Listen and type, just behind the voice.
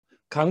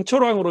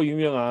강철왕으로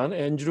유명한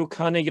앤드류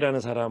카네기라는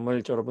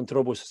사람을 여러분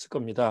들어보셨을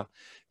겁니다.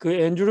 그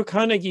앤드류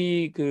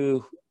카네기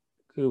그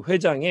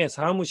회장의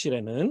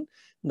사무실에는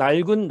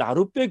낡은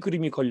나룻배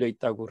그림이 걸려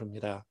있다고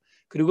그럽니다.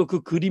 그리고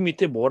그 그림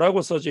밑에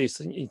뭐라고 써져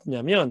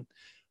있냐면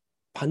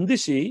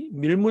반드시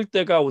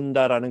밀물때가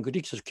온다라는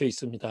글이 적혀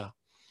있습니다.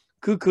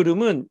 그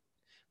그림은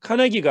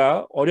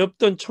카네기가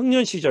어렵던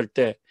청년 시절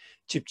때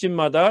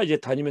집집마다 이제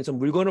다니면서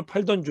물건을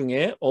팔던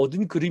중에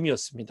얻은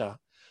그림이었습니다.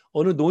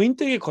 어느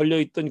노인댁에 걸려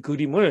있던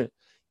그림을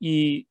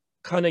이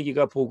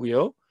카네기가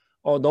보고요.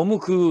 너무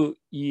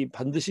이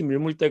반드시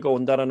밀물때가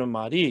온다라는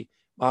말이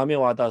마음에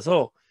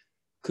와닿아서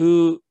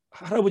그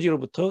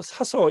할아버지로부터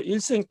사서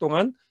일생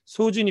동안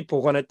소중히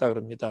보관했다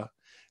그럽니다.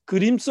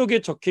 그림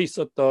속에 적혀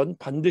있었던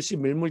반드시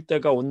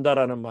밀물때가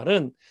온다라는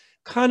말은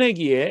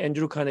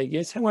앤드류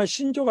카네기의 생활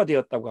신조가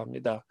되었다고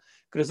합니다.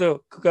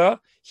 그래서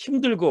그가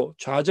힘들고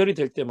좌절이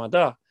될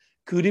때마다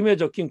그림에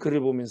적힌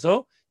글을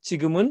보면서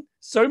지금은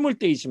썰물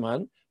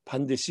때이지만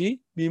반드시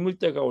밀물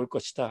때가 올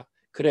것이다.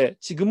 그래,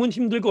 지금은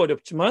힘들고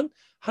어렵지만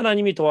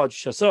하나님이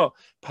도와주셔서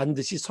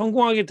반드시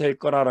성공하게 될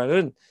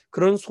거라는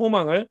그런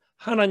소망을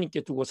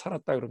하나님께 두고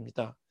살았다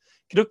그럽니다.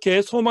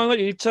 그렇게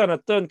소망을 잃지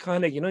않았던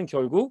카네기는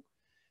결국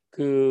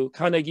그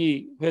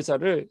카네기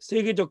회사를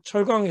세계적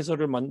철강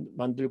회사를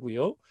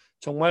만들고요.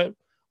 정말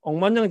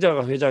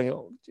억만장자가 회장이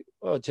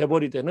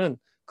재벌이 되는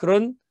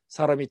그런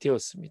사람이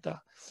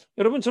되었습니다.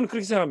 여러분, 저는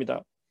그렇게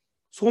생각합니다.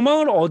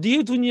 소망을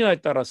어디에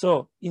두느냐에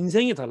따라서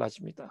인생이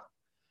달라집니다.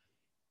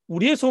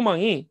 우리의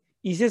소망이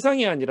이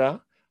세상이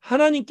아니라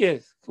하나님께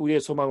우리의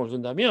소망을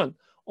둔다면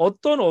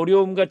어떤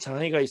어려움과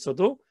장애가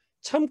있어도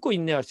참고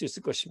인내할 수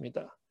있을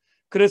것입니다.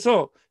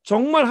 그래서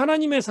정말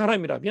하나님의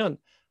사람이라면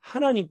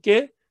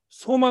하나님께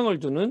소망을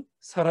두는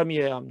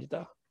사람이어야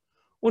합니다.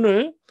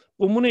 오늘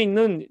본문에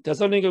있는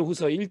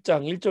데살로니가후서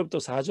 1장 1절부터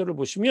 4절을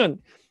보시면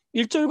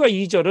 1절과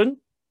 2절은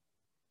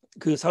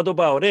그 사도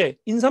바울의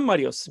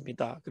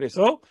인사말이었습니다.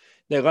 그래서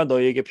내가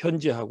너에게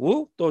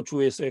편지하고 또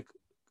주에서의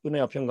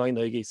은혜와 평강이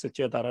너에게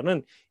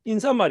있을지어다라는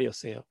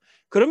인사말이었어요.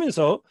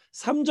 그러면서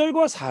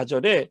 3절과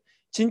 4절에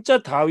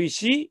진짜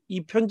다윗이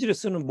이 편지를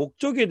쓰는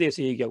목적에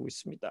대해서 얘기하고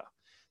있습니다.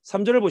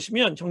 3절을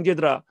보시면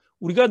형제들아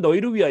우리가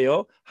너희를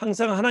위하여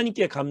항상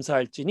하나님께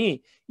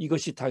감사할지니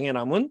이것이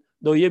당연함은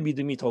너희의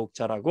믿음이 더욱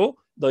자라고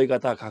너희가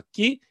다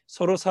각기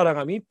서로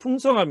사랑함이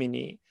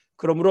풍성함이니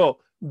그러므로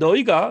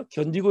너희가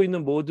견디고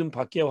있는 모든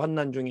박해와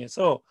환난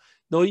중에서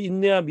너희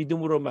인내와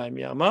믿음으로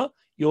말미암아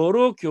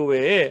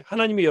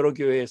하나님의 여러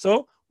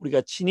교회에서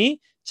우리가 친히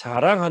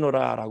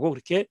자랑하노라라고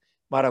그렇게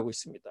말하고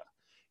있습니다.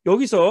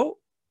 여기서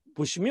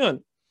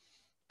보시면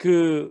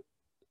그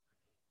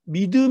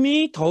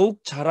믿음이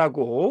더욱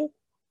자라고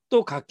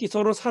또 각기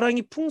서로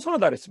사랑이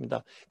풍성하다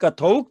그랬습니다. 그러니까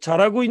더욱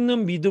자라고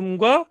있는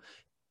믿음과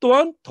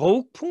또한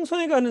더욱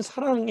풍성해가는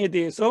사랑에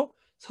대해서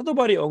사도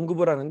바울이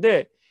언급을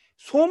하는데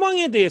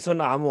소망에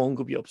대해서는 아무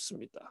언급이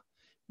없습니다.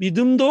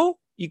 믿음도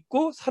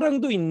있고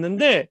사랑도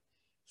있는데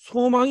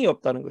소망이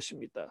없다는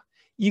것입니다.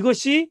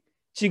 이것이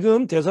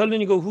지금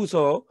데살로니가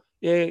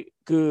후서의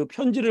그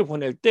편지를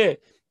보낼 때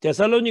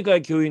데살로니가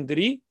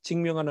교인들이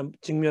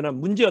직면한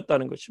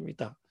문제였다는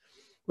것입니다.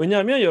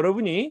 왜냐하면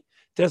여러분이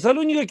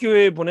데살로니가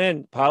교회에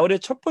보낸 바울의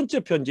첫 번째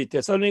편지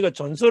데살로니가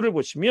전서를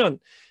보시면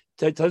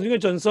데살로니가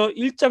전서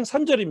 1장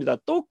 3절입니다.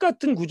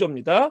 똑같은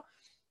구조입니다.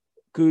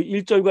 그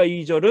 1절과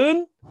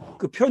 2절은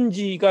그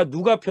편지가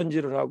누가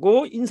편지를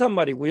하고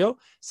인사말이고요.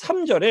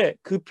 3절에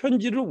그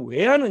편지를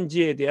왜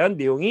하는지에 대한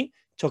내용이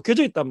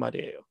적혀져 있단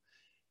말이에요.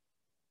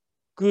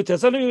 그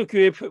데살로니가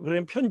교회에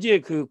보낸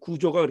편지의 그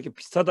구조가 그렇게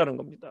비슷하다는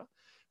겁니다.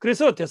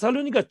 그래서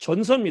데살로니가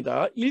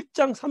전서입니다.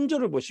 1장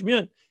 3절을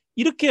보시면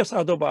이렇게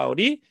사도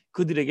바울이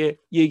그들에게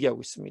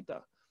얘기하고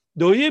있습니다.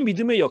 너희의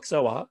믿음의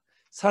역사와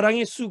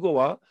사랑의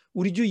수고와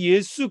우리 주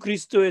예수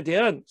그리스도에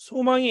대한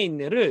소망의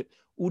인내를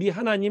우리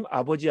하나님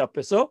아버지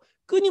앞에서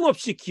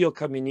끊임없이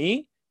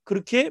기억하미니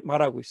그렇게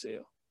말하고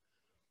있어요.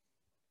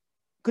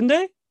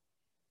 근데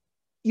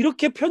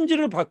이렇게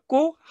편지를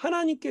받고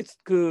하나님께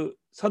그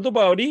사도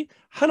바울이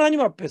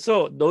하나님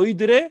앞에서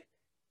너희들의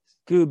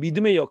그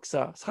믿음의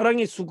역사,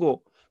 사랑의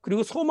수고,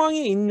 그리고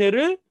소망의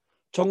인내를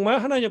정말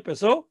하나님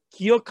앞에서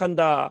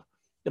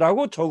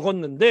기억한다라고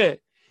적었는데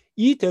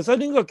이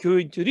데살로니가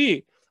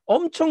교인들이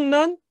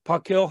엄청난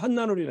박해와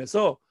환난으로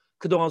인해서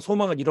그동안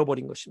소망을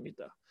잃어버린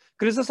것입니다.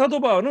 그래서 사도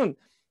바울은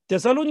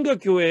데살로니가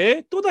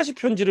교회에 또다시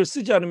편지를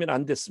쓰지 않으면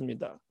안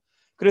됐습니다.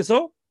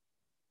 그래서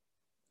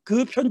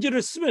그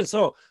편지를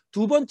쓰면서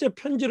두 번째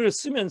편지를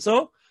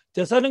쓰면서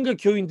데살로니가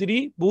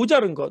교인들이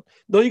모자른 것,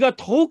 너희가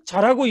더욱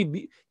자라고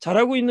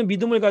있는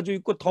믿음을 가지고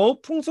있고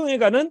더욱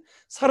풍성해가는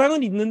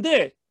사랑은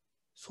있는데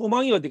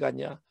소망이 어디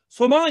갔냐?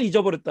 소망을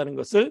잊어버렸다는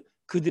것을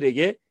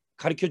그들에게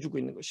가르쳐주고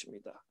있는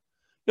것입니다.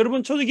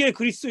 여러분, 초대교회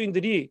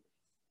그리스도인들이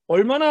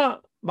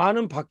얼마나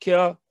많은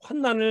박해와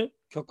환난을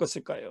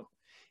겪었을까요?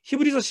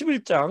 히브리서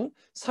 11장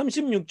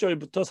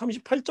 36절부터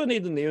 38절에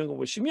있는 내용을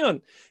보시면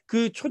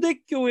그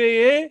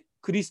초대교회의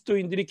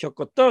그리스도인들이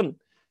겪었던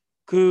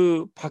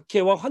그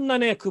박해와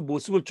환난의 그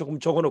모습을 조금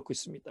적어놓고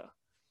있습니다.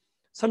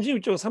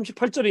 36절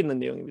 38절에 있는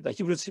내용입니다.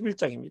 히브리서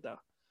 11장입니다.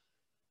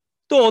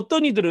 또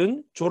어떤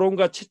이들은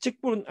조롱과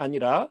채찍뿐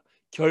아니라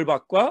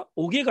결박과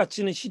옥에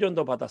갇히는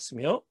시련도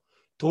받았으며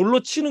돌로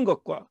치는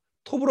것과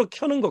톱으로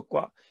켜는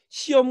것과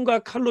시험과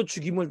칼로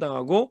죽임을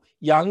당하고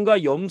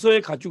양과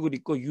염소의 가죽을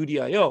입고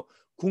유리하여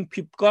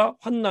궁핍과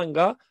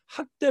환난과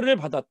학대를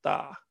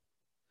받았다.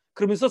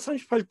 그러면서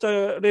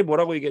 38절에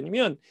뭐라고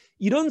얘기하냐면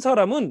이런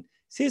사람은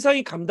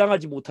세상이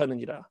감당하지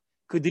못하느니라.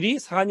 그들이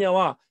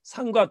사냐와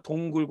상과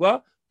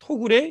동굴과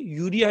토굴에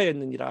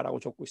유리하였느니라 라고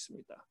적고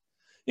있습니다.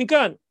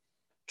 그러니까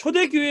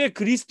초대교회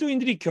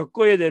그리스도인들이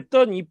겪어야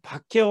됐던 이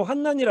박해와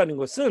환난이라는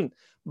것은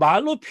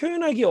말로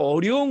표현하기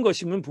어려운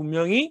것이면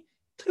분명히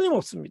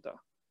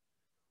틀림없습니다.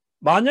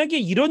 만약에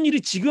이런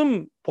일이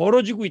지금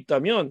벌어지고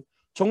있다면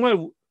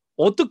정말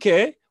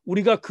어떻게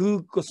우리가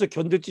그것을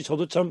견딜지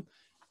저도 참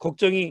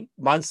걱정이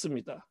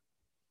많습니다.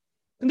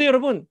 근데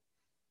여러분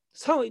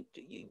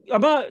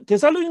아마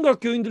데살로니가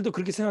교인들도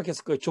그렇게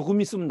생각했을 거예요. 조금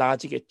있으면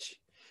나아지겠지.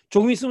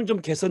 조금 있으면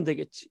좀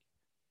개선되겠지.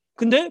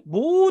 근데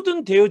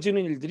모든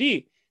되어지는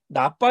일들이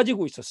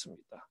나빠지고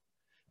있었습니다.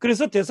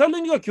 그래서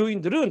데살로니가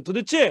교인들은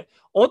도대체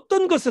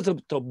어떤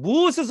것에서부터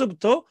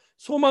무엇에서부터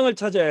소망을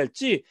찾아야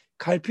할지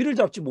갈피를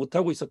잡지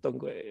못하고 있었던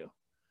거예요.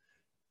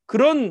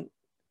 그런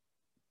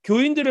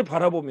교인들을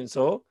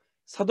바라보면서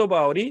사도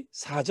바울이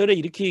 4절에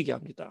이렇게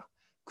얘기합니다.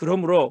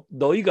 그러므로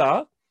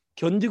너희가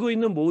견디고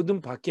있는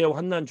모든 박해와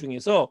환난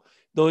중에서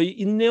너희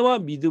인내와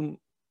믿음으로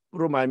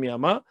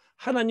말미암아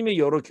하나님의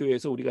여러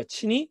교회에서 우리가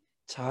친히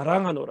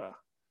자랑하노라.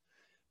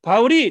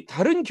 바울이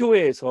다른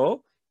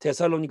교회에서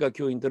데살로니가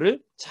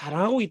교인들을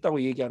자랑하고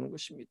있다고 얘기하는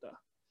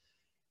것입니다.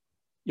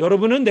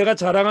 여러분은 내가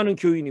자랑하는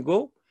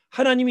교인이고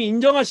하나님이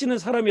인정하시는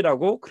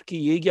사람이라고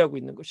그렇게 얘기하고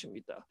있는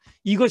것입니다.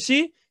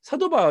 이것이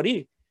사도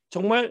바울이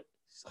정말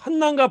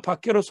환난과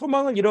박해로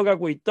소망을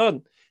잃어가고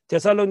있던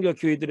데살로니가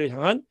교회들을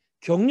향한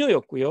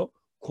격려였고요.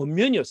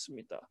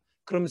 권면이었습니다.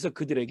 그러면서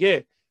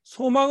그들에게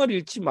소망을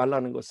잃지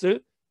말라는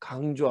것을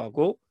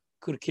강조하고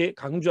그렇게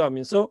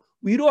강조하면서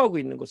위로하고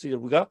있는 것을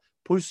우리가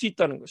볼 수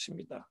있다는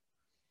것입니다.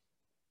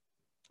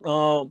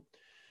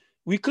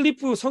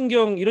 위클리프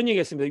성경 이런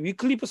얘기했습니다.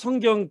 위클리프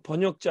성경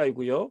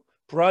번역자이고요.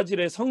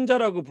 브라질의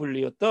성자라고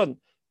불리었던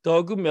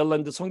더그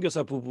멜란드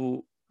선교사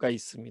부부가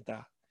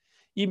있습니다.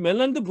 이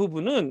멜란드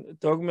부부는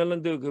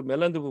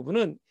멜란드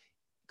부부는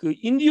그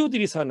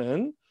인디오들이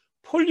사는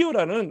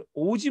폴리오라는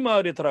오지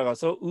마을에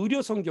들어가서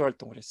의료 선교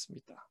활동을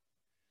했습니다.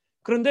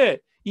 그런데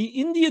이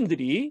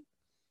인디언들이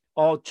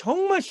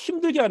정말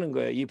힘들게 하는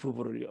거예요. 이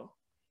부부를요.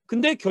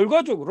 근데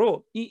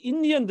결과적으로 이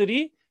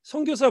인디언들이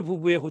선교사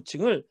부부의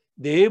호칭을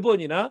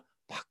 4번이나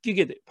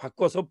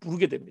바꿔서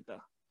부르게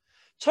됩니다.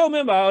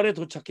 처음에 마을에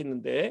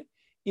도착했는데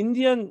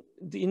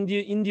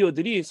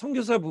인디오들이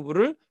선교사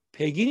부부를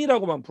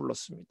백인이라고만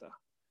불렀습니다.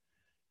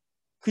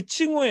 그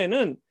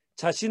칭호에는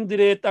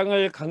자신들의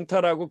땅을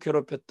강탈하고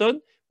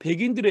괴롭혔던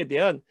백인들에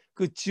대한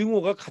그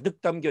증오가 가득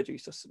담겨져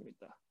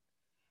있었습니다.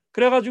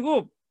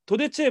 그래가지고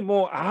도대체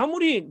뭐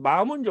아무리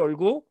마음을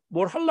열고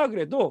뭘 하려고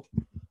해도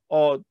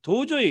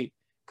도저히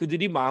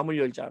그들이 마음을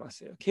열지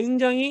않았어요.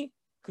 굉장히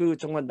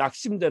정말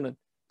낙심되는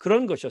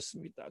그런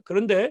것이었습니다.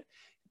 그런데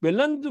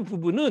멜란드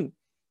부부는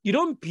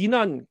이런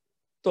비난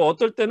또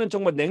어떨 때는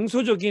정말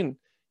냉소적인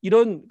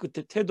이런 그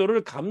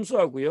태도를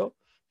감수하고요.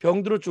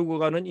 병들어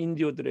죽어가는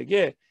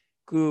인디오들에게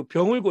그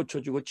병을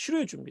고쳐주고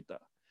치료해 줍니다.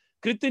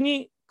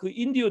 그랬더니 그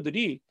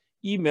인디오들이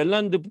이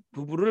멜란드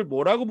부부를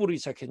뭐라고 부르기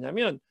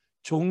시작했냐면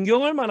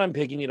존경할 만한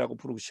백인이라고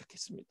부르기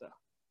시작했습니다.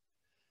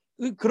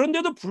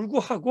 그런데도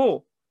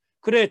불구하고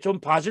그래 좀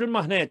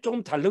봐줄만해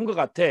좀 다른 것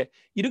같아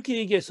이렇게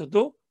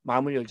얘기해서도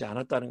마음을 열지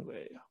않았다는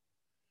거예요.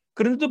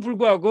 그런데도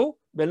불구하고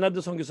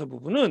멜란드 선교사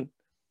부부는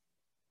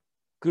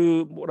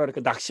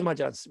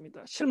낙심하지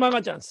않습니다.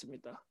 실망하지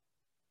않습니다.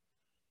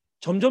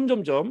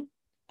 점점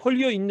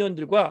폴리오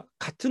인연들과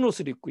같은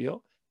옷을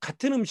입고요.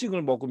 같은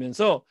음식을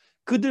먹으면서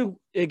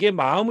그들에게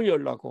마음을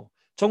열라고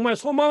정말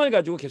소망을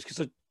가지고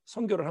계속해서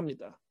선교를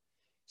합니다.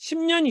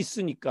 10년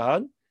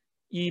있으니까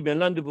이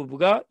멜란드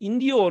부부가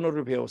인디오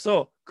언어를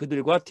배워서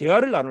그들과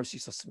대화를 나눌 수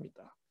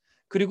있었습니다.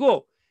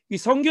 그리고 이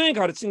성경의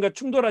가르침과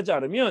충돌하지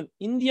않으면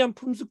인디안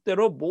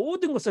풍습대로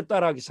모든 것을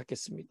따라하기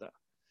시작했습니다.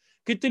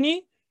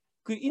 그랬더니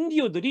그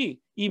인디오들이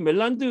이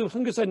멜란드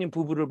선교사님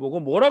부부를 보고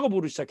뭐라고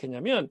부르기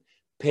시작했냐면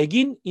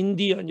백인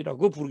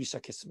인디언이라고 부르기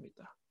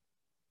시작했습니다.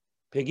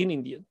 백인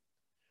인디언.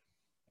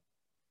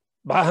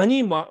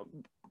 많이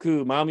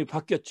마음이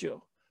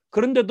바뀌었죠.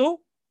 그런데도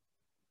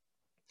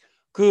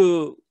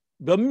그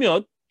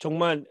몇몇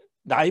정말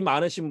나이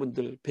많으신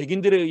분들,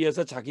 백인들에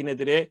의해서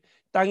자기네들의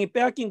땅이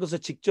빼앗긴 것을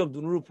직접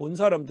눈으로 본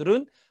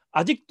사람들은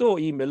아직도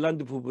이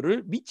멜란드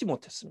부부를 믿지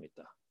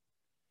못했습니다.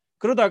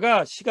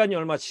 그러다가 시간이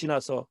얼마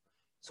지나서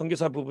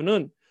선교사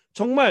부부는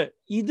정말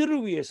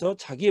이들을 위해서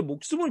자기의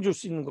목숨을 줄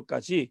수 있는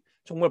것까지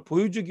정말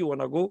보여주기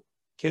원하고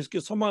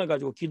계속해서 소망을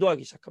가지고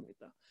기도하기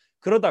시작합니다.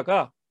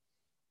 그러다가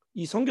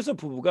이 선교사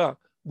부부가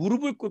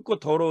무릎을 꿇고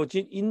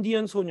더러워진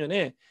인디언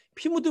소년의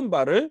피 묻은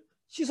발을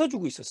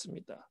씻어주고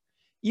있었습니다.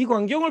 이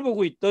광경을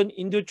보고 있던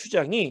인디언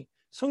추장이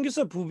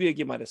선교사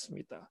부부에게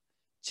말했습니다.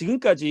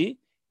 지금까지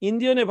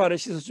인디언의 발을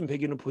씻어준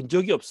백인은 본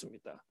적이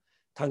없습니다.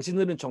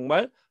 당신들은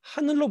정말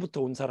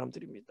하늘로부터 온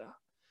사람들입니다.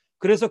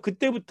 그래서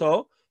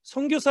그때부터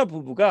선교사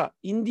부부가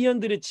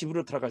인디언들의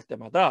집으로 들어갈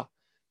때마다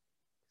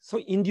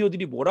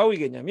인디오들이 뭐라고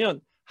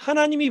얘기했냐면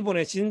하나님이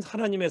보내신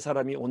하나님의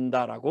사람이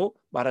온다라고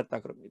말했다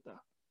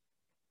그럽니다.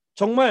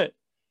 정말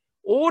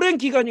오랜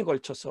기간이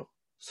걸쳐서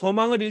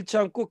소망을 잃지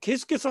않고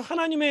계속해서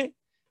하나님의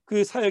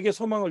그 사역에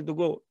소망을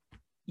두고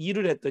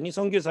일을 했더니,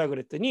 선교 사역을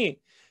했더니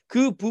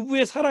그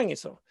부부의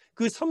사랑에서,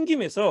 그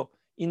섬김에서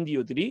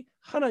인디오들이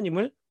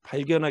하나님을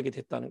발견하게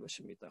됐다는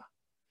것입니다.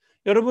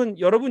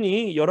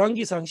 여러분이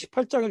열왕기상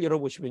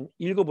 18장을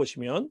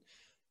읽어보시면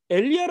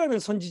엘리야라는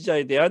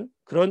선지자에 대한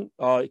그런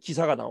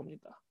기사가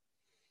나옵니다.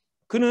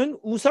 그는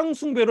우상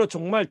숭배로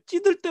정말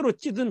찌들 대로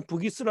찌든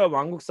북이스라엘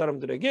왕국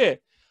사람들에게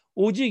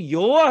오직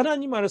여호와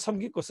하나님만을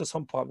섬길 것을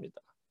선포합니다.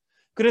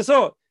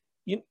 그래서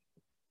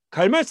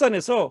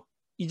갈멜산에서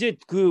이제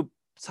그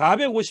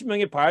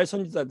 450명의 바알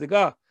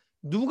선지자들과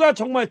누가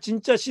정말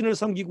진짜 신을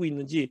섬기고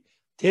있는지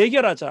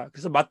대결하자.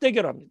 그래서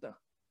맞대결합니다.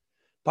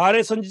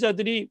 바알의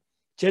선지자들이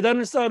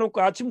제단을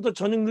쌓아놓고 아침부터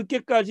저녁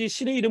늦게까지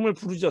신의 이름을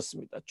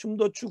부르짖었습니다.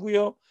 춤도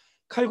추고요,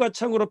 칼과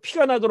창으로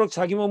피가 나도록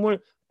자기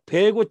몸을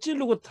베고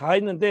찌르고 다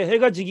했는데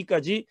해가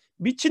지기까지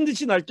미친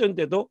듯이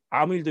날뛰었는데도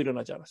아무 일도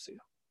일어나지 않았어요.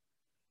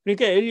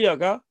 그러니까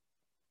엘리야가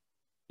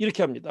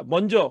이렇게 합니다.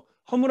 먼저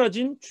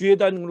허물어진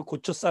주예단을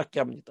고쳐 쌓게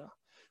합니다.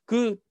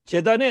 그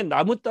제단에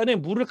나무단에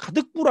물을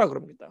가득 부으라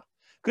그럽니다.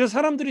 그래서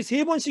사람들이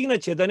 3번씩이나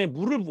제단에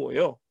물을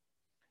부어요.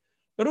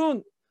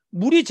 여러분,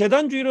 물이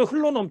제단 주위로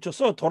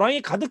흘러넘쳐서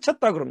도랑이 가득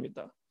찼다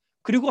그럽니다.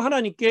 그리고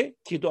하나님께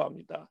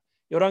기도합니다.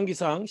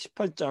 열왕기상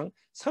 18장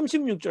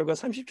 36절과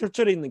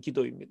 37절에 있는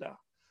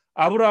기도입니다.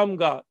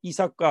 아브라함과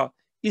이삭과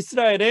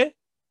이스라엘의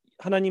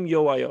하나님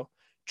여호와여,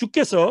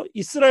 주께서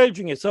이스라엘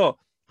중에서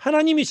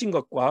하나님이신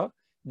것과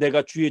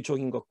내가 주의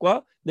종인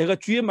것과 내가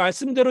주의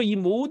말씀대로 이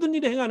모든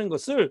일을 행하는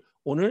것을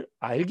오늘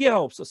알게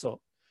하옵소서.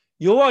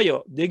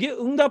 여호와여, 내게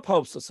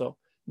응답하옵소서.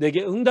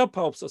 내게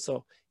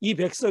응답하옵소서. 이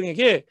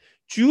백성에게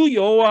주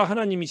여호와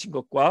하나님이신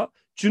것과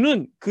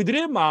주는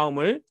그들의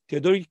마음을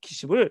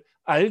되돌이키심을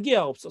알게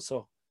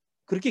하옵소서.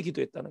 그렇게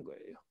기도했다는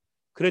거예요.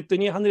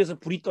 그랬더니 하늘에서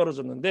불이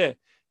떨어졌는데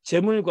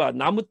재물과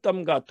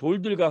나무땀과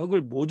돌들과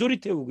흙을 모조리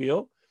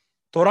태우고요,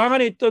 도랑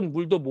안에 있던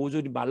물도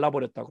모조리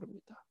말라버렸다고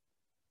합니다.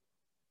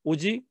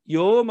 오직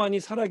여호와만이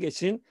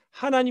살아계신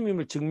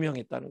하나님임을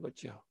증명했다는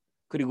거죠.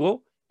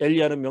 그리고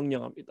엘리야는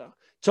명령합니다.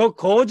 저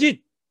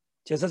거짓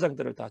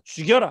제사장들을 다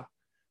죽여라.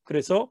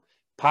 그래서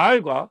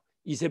바알과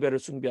이세벨을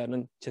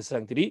숭배하는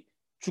제사장들이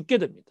죽게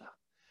됩니다.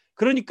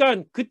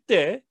 그러니까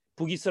그때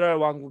북이스라엘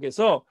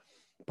왕국에서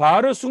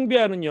바알을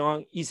숭배하는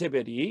여왕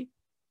이세벨이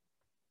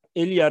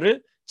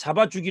엘리야를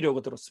잡아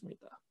죽이려고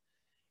들었습니다.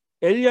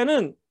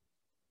 엘리야는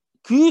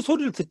그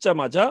소리를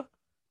듣자마자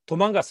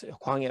도망갔어요.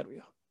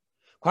 광야로요.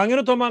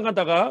 광야로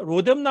도망가다가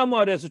로뎀 나무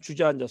아래에서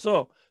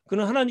주저앉아서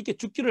그는 하나님께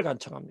죽기를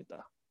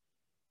간청합니다.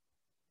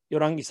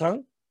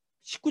 열왕기상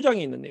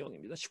 19장에 있는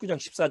내용입니다. 19장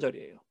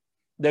 14절이에요.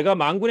 내가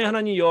만군의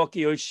하나님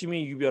여호와께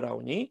열심히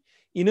유별하오니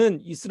이는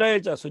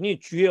이스라엘 자손이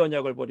주의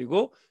언약을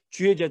버리고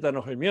주의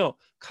제단을 헐며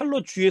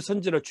칼로 주의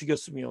선지를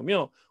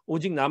죽였음이오며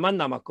오직 나만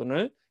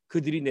남았거늘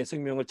그들이 내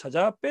생명을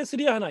찾아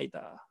뺏으려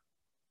하나이다.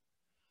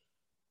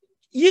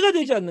 이해가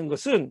되지 않는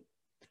것은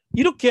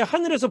이렇게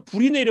하늘에서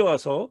불이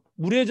내려와서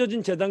물에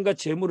젖은 제단과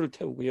제물을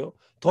태우고요,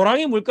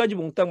 도랑의 물까지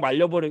몽땅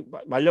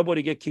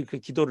말려버리게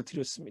기도를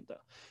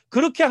드렸습니다.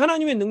 그렇게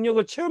하나님의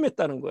능력을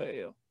체험했다는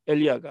거예요,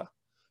 엘리야가.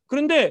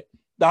 그런데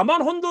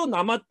나만 혼자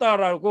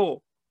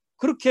남았다라고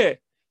그렇게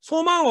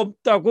소망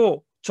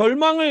없다고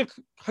절망을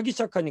하기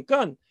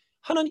시작하니까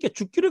하나님께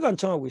죽기를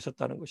간청하고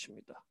있었다는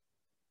것입니다.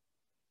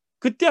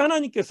 그때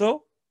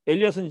하나님께서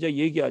엘리야 선지자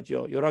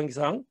얘기하죠.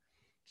 열왕기상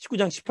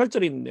 19장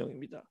 18절에 있는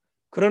내용입니다.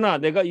 그러나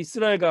내가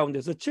이스라엘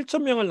가운데서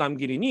 7,000명을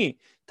남기리니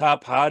다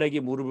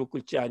바알에게 무릎을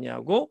꿇지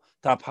아니하고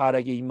다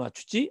바알에게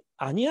입맞추지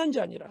아니한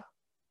자니라.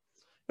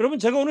 여러분,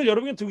 제가 오늘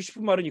여러분에게 드리고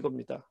싶은 말은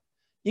이겁니다.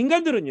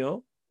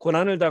 인간들은요,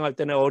 고난을 당할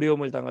때나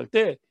어려움을 당할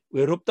때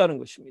외롭다는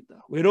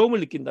것입니다.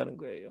 외로움을 느낀다는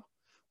거예요.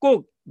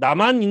 꼭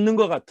나만 있는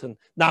것 같은,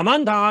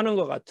 나만 당하는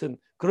것 같은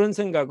그런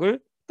생각을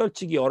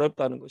떨치기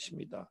어렵다는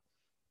것입니다.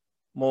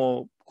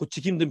 뭐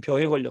고치기 힘든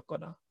병에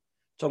걸렸거나,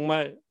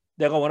 정말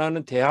내가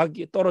원하는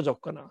대학이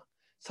떨어졌거나,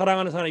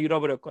 사랑하는 사람을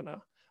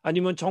잃어버렸거나,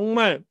 아니면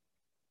정말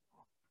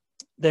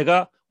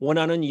내가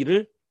원하는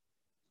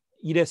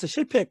일에서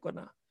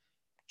실패했거나,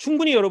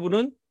 충분히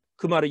여러분은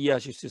그 말을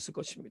이해하실 수 있을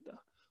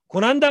것입니다.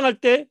 고난당할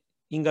때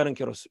인간은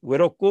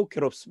외롭고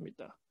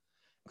괴롭습니다.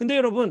 근데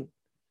여러분,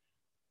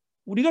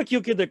 우리가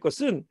기억해야 될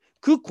것은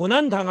그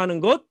고난당하는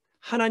것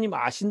하나님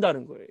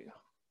아신다는 거예요.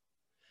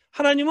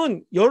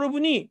 하나님은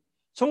여러분이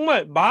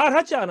정말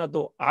말하지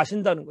않아도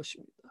아신다는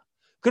것입니다.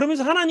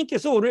 그러면서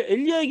하나님께서 오늘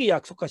엘리야에게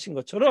약속하신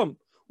것처럼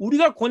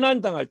우리가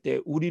고난당할 때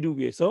우리를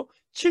위해서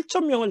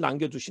 7,000명을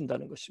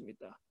남겨두신다는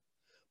것입니다.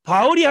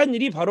 바울이 한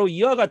일이 바로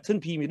이와 같은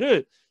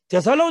비밀을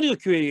데살로니가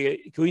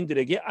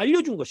교인들에게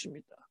알려준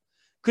것입니다.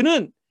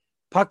 그는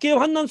밖의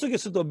환난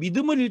속에서도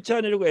믿음을 잃지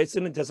않으려고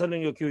애쓰는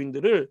데살로니가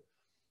교인들을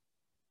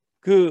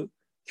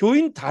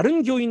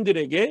다른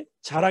교인들에게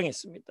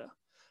자랑했습니다.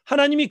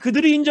 하나님이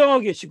그들을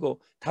인정하고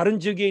계시고 다른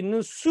지역에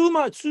있는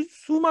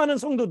수많은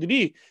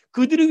성도들이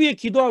그들을 위해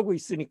기도하고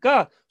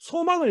있으니까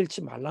소망을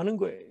잃지 말라는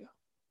거예요.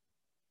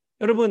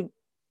 여러분,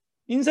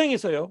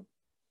 인생에서요,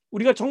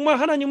 우리가 정말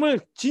하나님을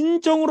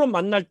진정으로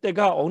만날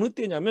때가 어느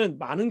때냐면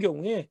많은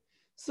경우에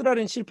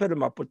쓰라린 실패를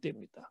맛볼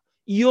때입니다.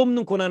 이유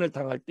없는 고난을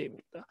당할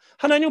때입니다.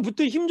 하나님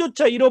붙들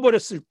힘조차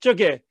잃어버렸을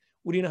적에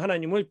우리는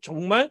하나님을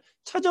정말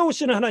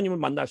찾아오시는 하나님을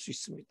만날 수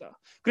있습니다.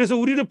 그래서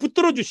우리를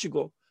붙들어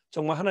주시고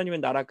정말 하나님의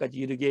나라까지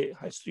이르게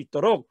할 수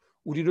있도록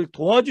우리를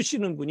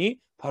도와주시는 분이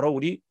바로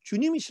우리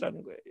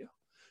주님이시라는 거예요.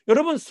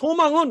 여러분,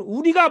 소망은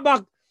우리가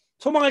막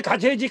소망을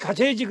가져야지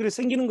그래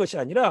생기는 것이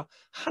아니라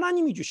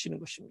하나님이 주시는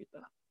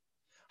것입니다.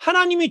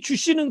 하나님이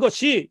주시는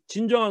것이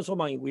진정한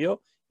소망이고요.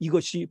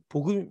 이것이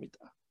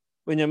복음입니다.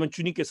 왜냐하면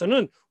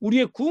주님께서는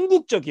우리의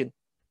궁극적인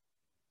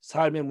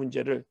삶의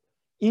문제를,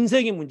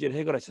 인생의 문제를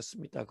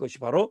해결하셨습니다. 그것이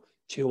바로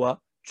죄와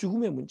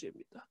죽음의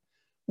문제입니다.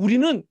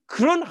 우리는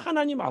그런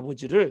하나님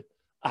아버지를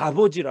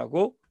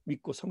아버지라고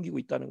믿고 섬기고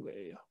있다는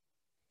거예요.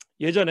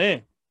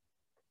 예전에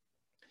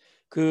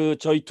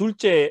저희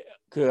둘째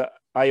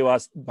아이와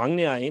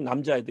막내 아이,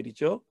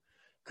 남자아이들이죠.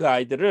 그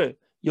아이들을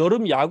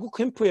여름 야구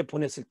캠프에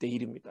보냈을 때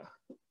일입니다.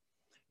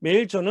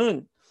 매일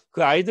저는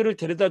그 아이들을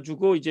데려다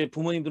주고 이제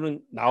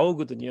부모님들은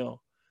나오거든요.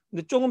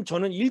 근데 조금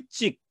저는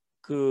일찍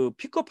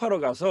픽업하러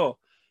가서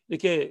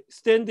이렇게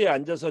스탠드에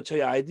앉아서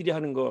저희 아이들이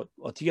하는 거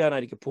어떻게 하나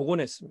이렇게 보곤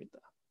했습니다.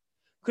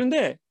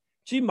 그런데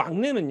저희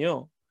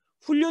막내는요,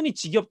 훈련이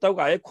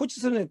지겹다고 아예 코치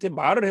선생님한테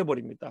말을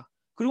해버립니다.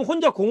 그리고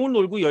혼자 공을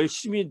놀고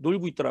열심히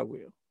놀고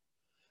있더라고요.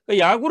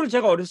 그러니까 야구를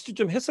제가 어렸을 때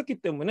좀 했었기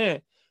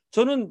때문에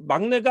저는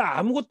막내가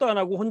아무것도 안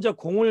하고 혼자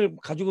공을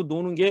가지고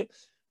노는 게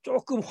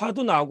조금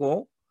화도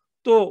나고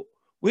또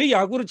왜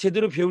야구를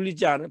제대로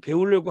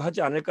배우려고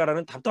하지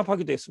않을까라는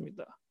답답하기도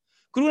했습니다.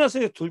 그러고 나서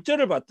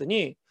둘째를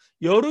봤더니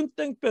여름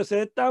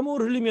땡볕에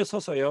땀을 흘리며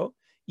서서요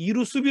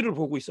 2루 수비를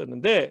보고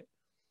있었는데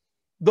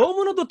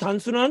너무나도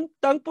단순한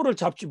땅볼을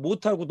잡지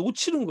못하고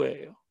놓치는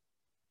거예요.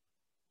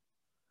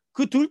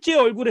 그 둘째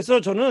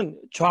얼굴에서 저는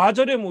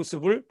좌절의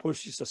모습을 볼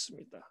수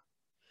있었습니다.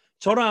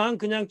 저랑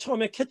그냥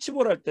처음에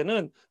캐치볼 할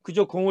때는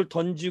그저 공을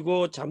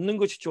던지고 잡는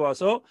것이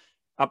좋아서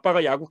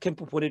아빠가 야구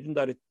캠프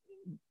보내준다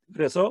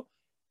그래서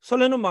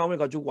설레는 마음을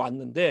가지고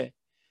왔는데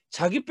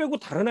자기 빼고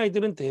다른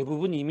아이들은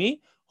대부분 이미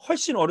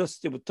훨씬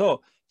어렸을 때부터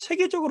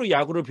체계적으로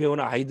야구를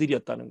배우는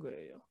아이들이었다는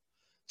거예요.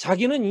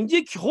 자기는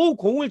이제 겨우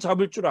공을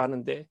잡을 줄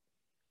아는데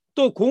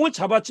또 공을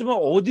잡았지만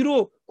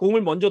어디로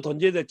공을 먼저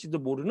던져야 될지도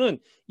모르는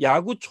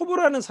야구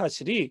초보라는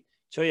사실이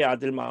저희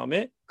아들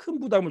마음에 큰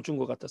부담을 준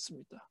것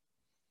같았습니다.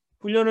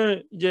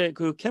 훈련을 이제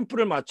그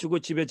캠프를 마치고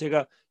집에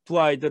제가 두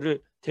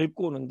아이들을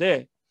데리고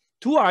오는데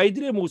두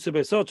아이들의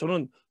모습에서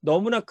저는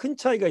너무나 큰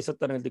차이가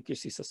있었다는 걸 느낄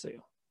수 있었어요.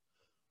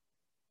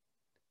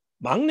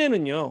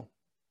 막내는요,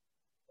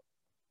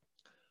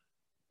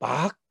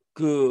 막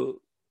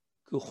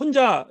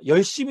혼자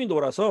열심히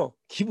놀아서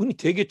기분이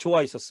되게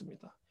좋아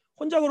있었습니다.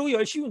 혼자 그러고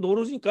열심히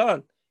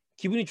놀으니까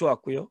기분이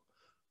좋았고요.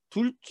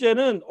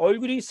 둘째는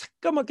얼굴이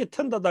새까맣게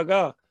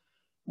탄다다가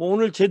뭐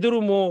오늘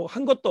제대로 뭐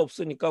한 것도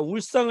없으니까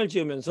울상을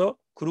지으면서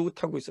그러고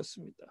타고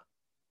있었습니다.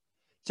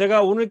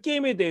 제가 오늘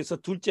게임에 대해서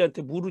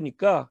둘째한테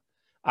물으니까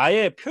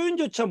아예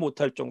표현조차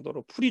못할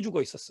정도로 풀이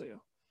죽어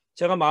있었어요.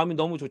 제가 마음이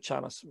너무 좋지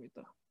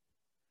않았습니다.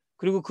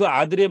 그리고 그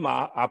아들의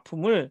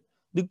아픔을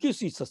느낄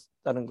수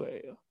있었다는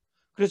거예요.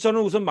 그래서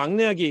저는 우선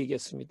막내에게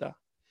얘기했습니다.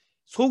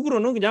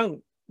 속으로는 그냥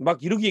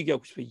막 이렇게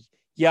얘기하고 싶어요.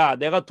 야,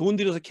 내가 돈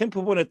들여서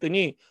캠프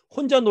보냈더니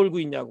혼자 놀고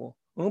있냐고.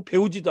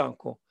 배우지도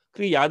않고.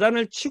 그리고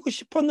야단을 치고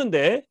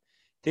싶었는데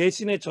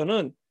대신에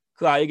저는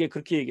그 아이에게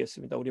그렇게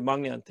얘기했습니다. 우리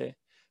막내한테.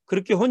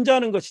 그렇게 혼자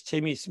하는 것이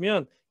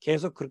재미있으면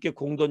계속 그렇게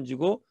공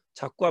던지고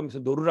자꾸 하면서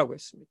놀으라고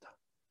했습니다.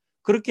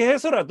 그렇게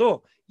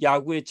해서라도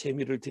야구의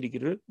재미를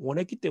드리기를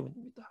원했기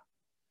때문입니다.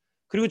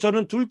 그리고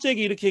저는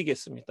둘째에게 이렇게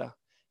얘기했습니다.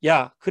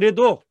 야,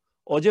 그래도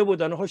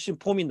어제보다는 훨씬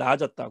폼이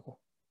나아졌다고.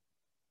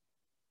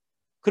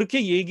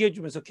 그렇게 얘기해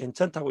주면서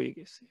괜찮다고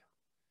얘기했어요.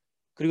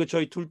 그리고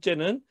저희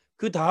둘째는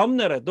그 다음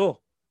날에도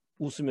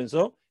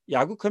웃으면서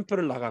야구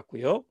캠프를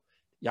나갔고요.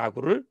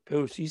 야구를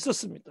배울 수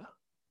있었습니다.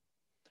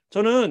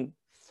 저는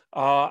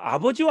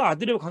아버지와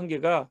아들의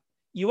관계가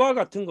이와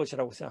같은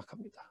것이라고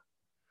생각합니다.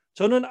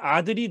 저는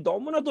아들이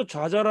너무나도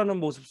좌절하는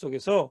모습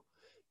속에서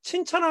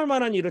칭찬할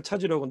만한 일을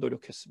찾으려고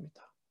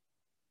노력했습니다.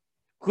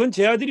 그건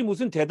제 아들이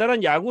무슨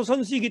대단한 야구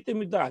선수이기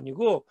때문도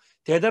아니고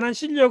대단한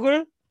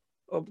실력을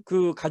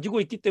가지고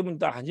있기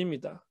때문도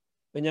아닙니다.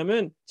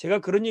 왜냐하면 제가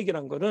그런 얘기를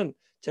한 거는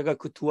제가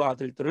그 두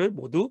아들들을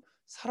모두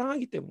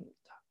사랑하기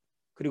때문입니다.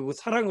 그리고 그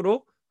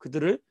사랑으로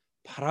그들을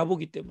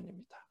바라보기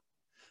때문입니다.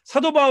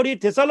 사도 바울이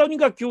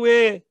데살로니가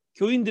교회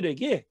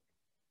교인들에게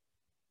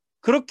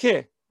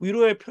그렇게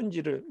위로의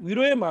편지를,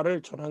 위로의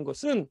말을 전한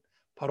것은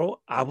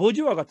바로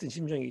아버지와 같은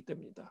심정이기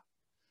때문입니다.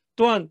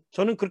 또한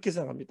저는 그렇게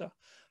생각합니다.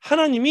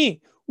 하나님이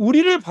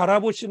우리를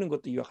바라보시는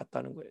것도 이와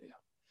같다는 거예요.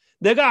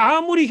 내가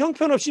아무리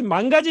형편없이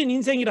망가진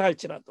인생이라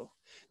할지라도,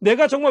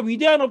 내가 정말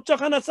위대한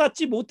업적 하나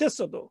쌓지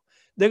못했어도,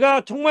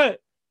 내가 정말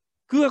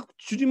그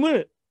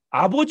주님을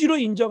아버지로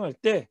인정할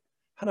때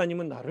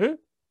하나님은 나를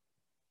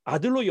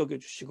아들로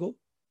여겨주시고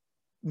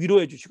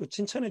위로해 주시고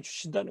칭찬해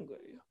주신다는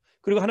거예요.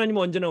 그리고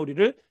하나님은 언제나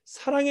우리를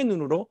사랑의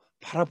눈으로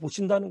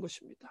바라보신다는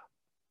것입니다.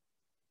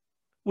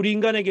 우리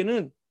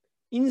인간에게는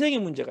인생의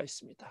문제가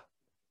있습니다.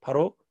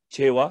 바로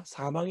죄와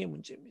사망의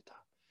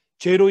문제입니다.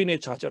 죄로 인해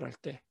좌절할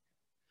때,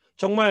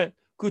 정말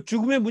그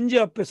죽음의 문제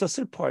앞에서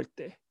슬퍼할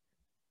때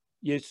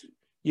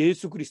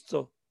예수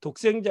그리스도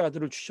독생자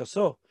아들을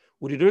주셔서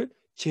우리를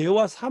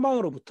죄와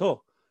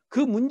사망으로부터, 그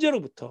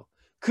문제로부터,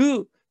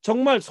 그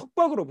정말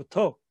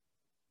속박으로부터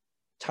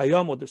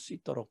자유함 얻을 수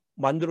있도록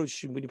만들어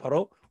주신 분이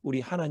바로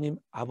우리 하나님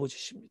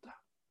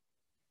아버지십니다.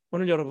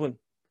 오늘 여러분,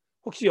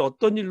 혹시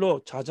어떤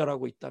일로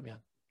좌절하고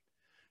있다면,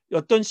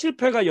 어떤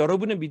실패가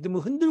여러분의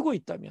믿음을 흔들고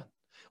있다면,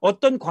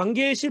 어떤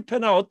관계의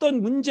실패나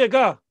어떤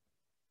문제가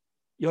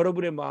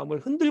여러분의 마음을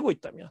흔들고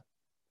있다면,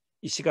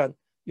 이 시간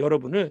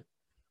여러분을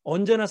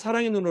언제나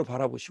사랑의 눈으로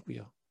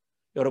바라보시고요,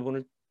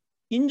 여러분을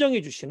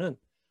인정해 주시는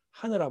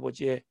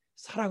하늘아버지의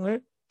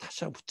사랑을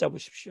다시 한번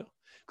붙잡으십시오.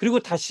 그리고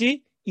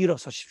다시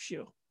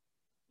일어서십시오.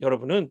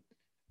 여러분은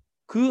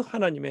그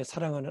하나님의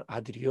사랑하는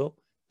아들이요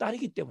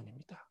딸이기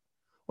때문입니다.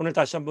 오늘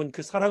다시 한번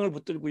그 사랑을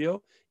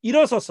붙들고요,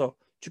 일어서서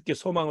주께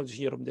소망을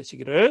주신 여러분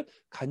되시기를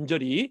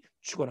간절히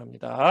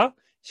축원합니다.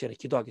 시간에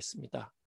기도하겠습니다.